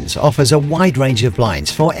Blinds offers a wide range of blinds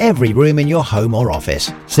for every room in your home or office.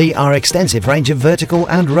 See our extensive range of vertical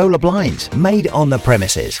and roller blinds made on the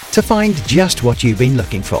premises to find just what you've been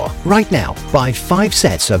looking for. Right now, buy 5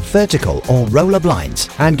 sets of vertical or roller blinds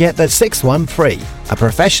and get the 6th one free. A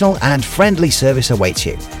professional and friendly service awaits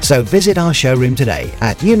you. So visit our showroom today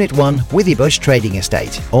at Unit 1 Withybush Trading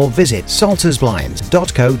Estate or visit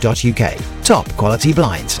saltersblinds.co.uk. Top quality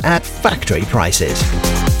blinds at factory prices.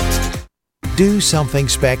 Do something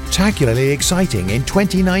spectacularly exciting in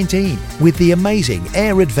 2019 with the amazing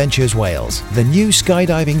Air Adventures Wales, the new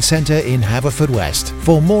skydiving centre in Haverfordwest.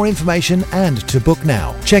 For more information and to book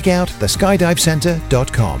now, check out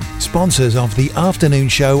theskydivecentre.com. Sponsors of the afternoon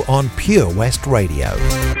show on Pure West Radio.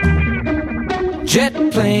 Jet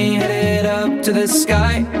plane headed up to the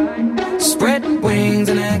sky, spread wings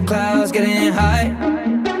and the clouds getting high.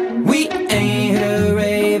 We ain't hit a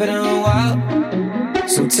rave in a while,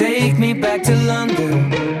 so take me back to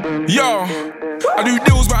London. Yo, I do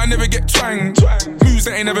deals but I never get twanged. Moves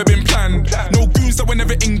that ain't never been planned. No goons that were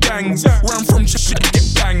never in gangs. Where I'm from, shit get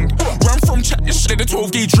banged. Where I'm from, chat this shit, the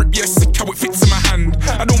 12 gauge drip, yeah, sick how it fits in my hand.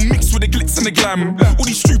 I don't mix with the glitz and the glam. All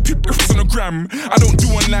these stupid riffs on the gram. I don't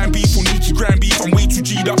do online beef or Nikki gram beef. I'm way too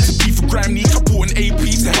G'd up to beef for gram neat. I bought an AP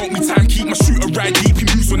to help me time keep my shooter ride deep. He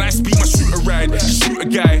moves when I speak, my shooter ride. He shoot a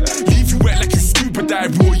guy, leave you wet like a scuba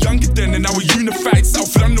dive. We were younger then and now we're unified.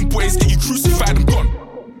 South London boys get you crucified, I'm gone.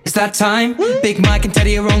 It's that time, Big Mike and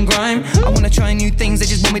Teddy are on grime. I wanna try new things, they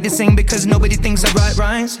just want me to sing because nobody thinks I write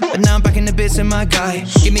rhymes. But now I'm back in the bits and my guy,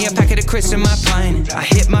 give me a packet of crisps and my pine. I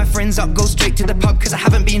hit my friends up, go straight to the pub cause I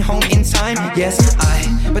haven't been home in time. Yes,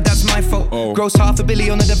 but that's my fault. Gross $500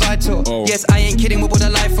 million on the divide tour. Yes, I ain't kidding, what would I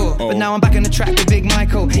lie for? But now I'm back on the track with Big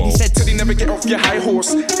Michael. He said Teddy, never get off your high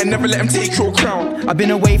horse and never let him take your crown. I've been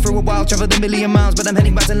away for a while, traveled 1,000,000 miles, but I'm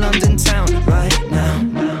heading back to London town right now.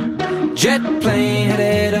 Jet plane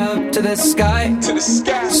headed up to the sky,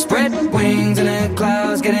 spread wings and the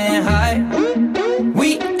clouds getting high.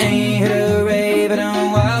 We ain't hit a rave in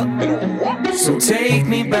a while, so take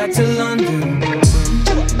me back to London.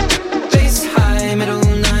 Bass high, middle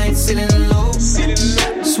night, ceiling low,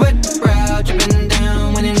 sweat brow dripping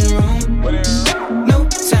down when in room. No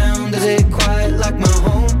town does it quite like my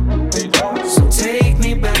home, so take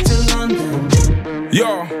me back to London.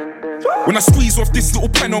 Yo, when I squeeze off this little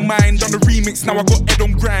pen on mine, done the remix, now I got Ed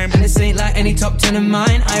on grime. And this ain't like any top 10 of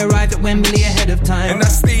mine, I arrived at Wembley ahead of time. And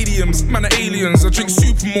that's stadiums, man are aliens. I drink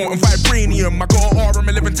Supermalt and Vibranium. I got an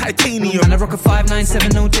RM11 titanium. And I rock a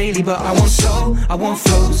 597 daily, but I want soul, I want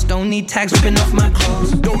flows. Don't need tags ripping off my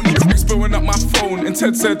clothes. Don't need tricks blowing up my phone. And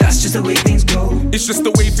Ted said, that's just the way things go. It's just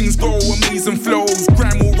the way things go, amazing flows.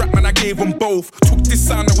 Grime or rap, man, I gave them both. Took this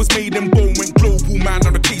sound that was made in bone, went global, man,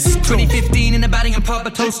 now the case is closed. 2015 in the batting and pub,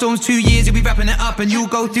 I told Stones 2 years, you'll be wrapping it up. And you'll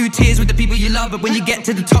go through tears with the people you love. But when you get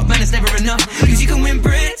to the top, man, it's never enough. Cause you can win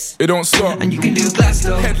Brits, it don't stop. And you can do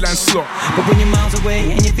Glasgow, headline slot. But when you're miles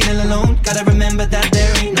away and you're feeling alone, gotta remember that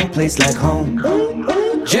there ain't no place like home.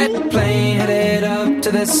 Jet plane headed up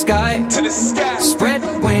to the sky, spread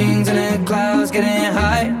wings and the clouds girls getting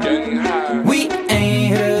high. We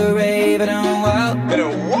ain't hit a rave in a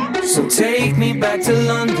while. So take me back to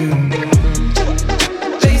London.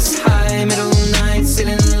 Bass high, middle night,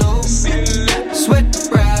 ceiling low. Sweat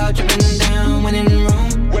brow dripping down when in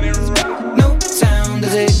Rome. No town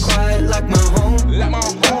does it quite like my home.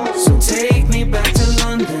 So take me back to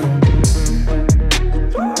London.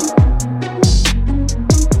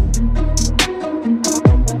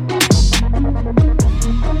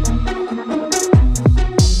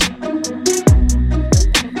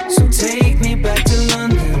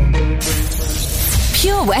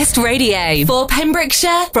 Pure West Radio for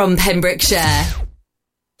Pembrokeshire from Pembrokeshire.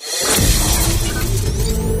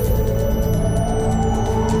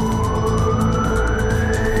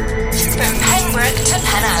 From Pembroke to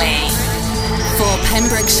Penally. For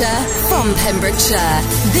Pembrokeshire from Pembrokeshire.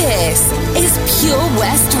 This is Pure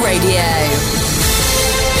West Radio.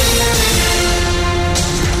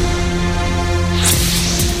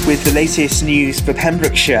 With the latest news for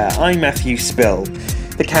Pembrokeshire, I'm Matthew Spill.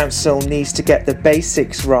 The council needs to get the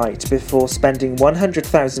basics right before spending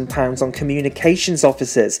 £100,000 on communications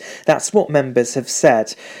officers. That's what members have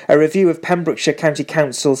said. A review of Pembrokeshire County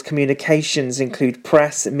Council's communications include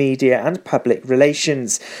press, media and public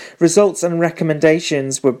relations. Results and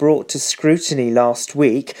recommendations were brought to scrutiny last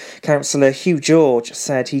week. Councillor Hugh George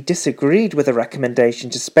said he disagreed with a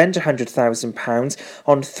recommendation to spend £100,000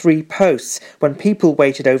 on 3 posts when people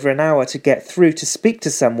waited over an hour to get through to speak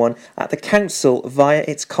to someone at the council via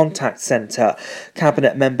its contact centre.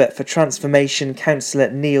 Cabinet member for Transformation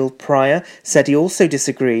Councillor Neil Pryor said he also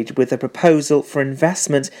disagreed with a proposal for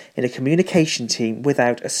investment in a communication team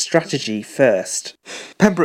without a strategy first.